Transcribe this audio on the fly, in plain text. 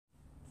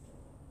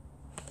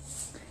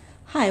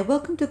Hi,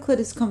 welcome to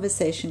Claudia's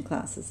Conversation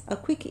Classes. A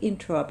quick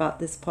intro about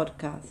this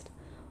podcast.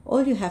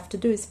 All you have to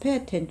do is pay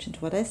attention to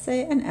what I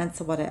say and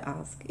answer what I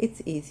ask.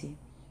 It's easy.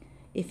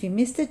 If you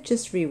missed it,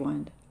 just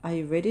rewind. Are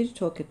you ready to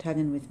talk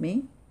Italian with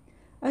me?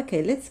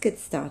 Okay, let's get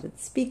started.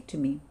 Speak to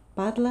me.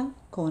 Parla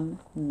con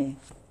me.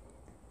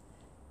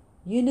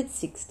 Unit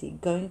 60,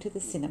 going to the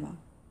cinema.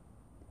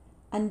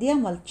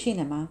 Andiamo al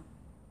cinema.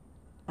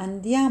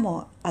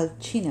 Andiamo al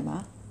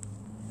cinema.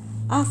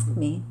 Ask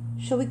me,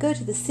 shall we go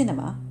to the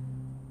cinema?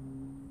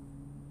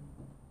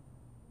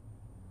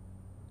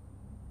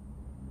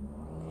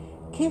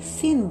 Che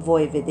film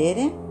vuoi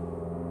vedere?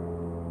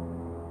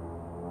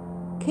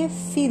 Che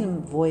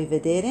film vuoi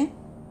vedere?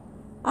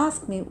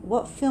 Ask me,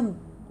 what film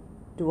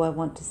do I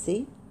want to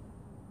see?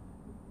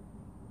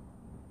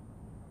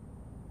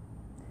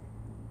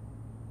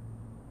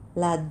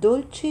 La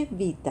dolce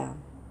vita.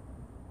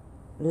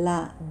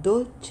 La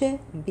dolce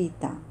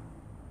vita.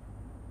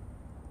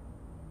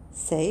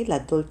 Say la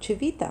dolce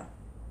vita.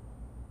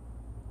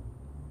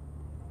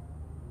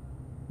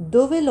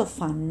 Dove lo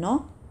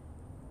fanno?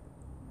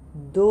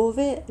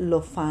 Dove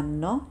lo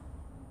fanno?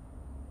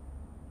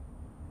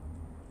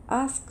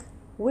 Ask,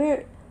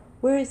 where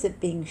is it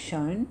being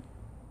shown?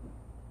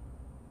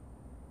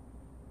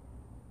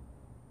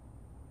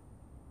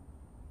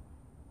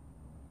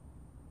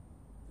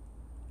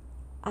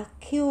 A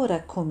che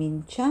ora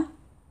comincia?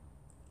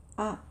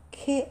 A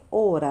che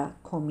ora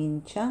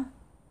comincia?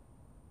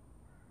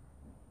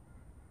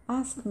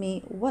 Ask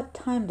me, what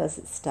time does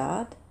it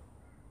start?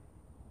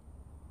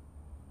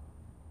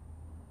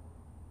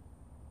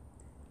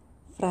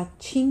 Fra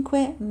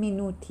 5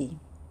 minuti.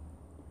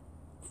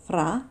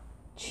 Fra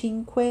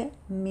 5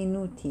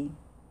 minuti.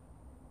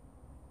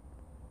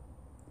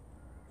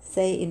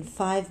 Say in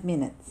 5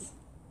 minutes.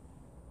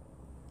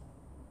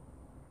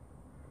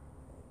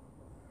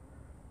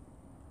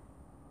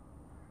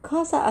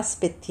 Cosa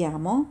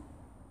aspettiamo?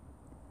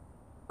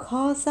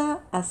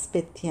 Cosa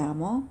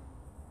aspettiamo?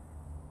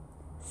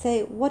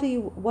 Say, what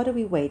are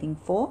we waiting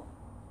for?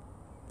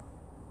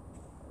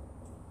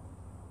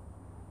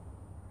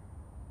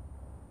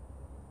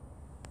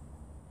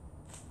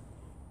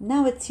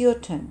 Now it's your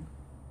turn.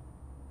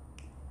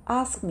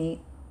 Ask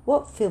me,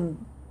 what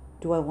film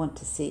do I want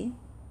to see?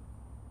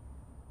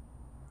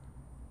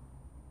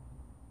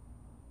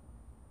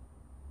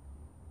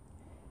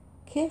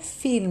 Che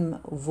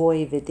film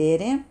vuoi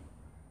vedere?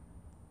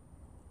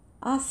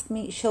 Ask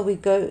me, shall we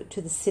go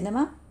to the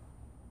cinema?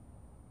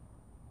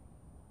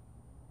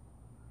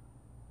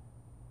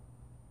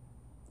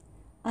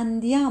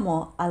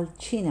 Andiamo al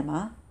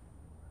cinema?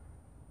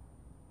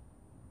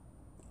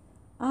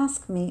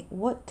 Ask me,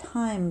 what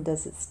time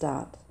does it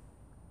start?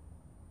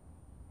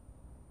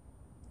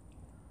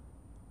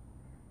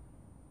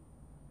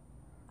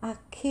 A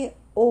che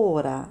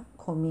ora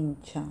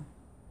comincia?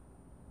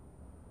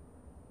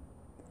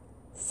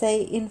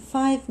 Say in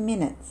 5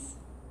 minutes.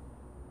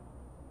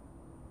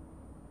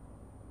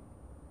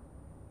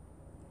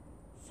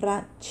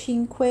 Fra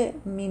 5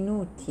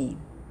 minuti.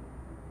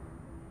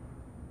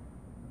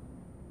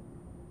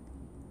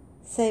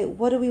 Say,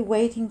 what are we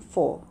waiting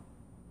for?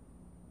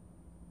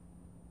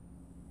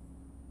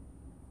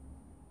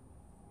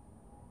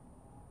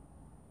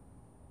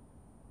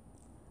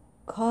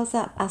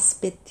 Cosa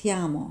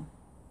aspettiamo?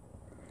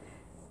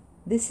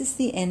 This is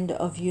the end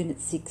of Unit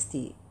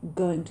 60,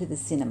 going to the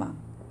cinema.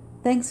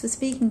 Thanks for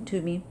speaking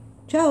to me.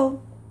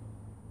 Ciao!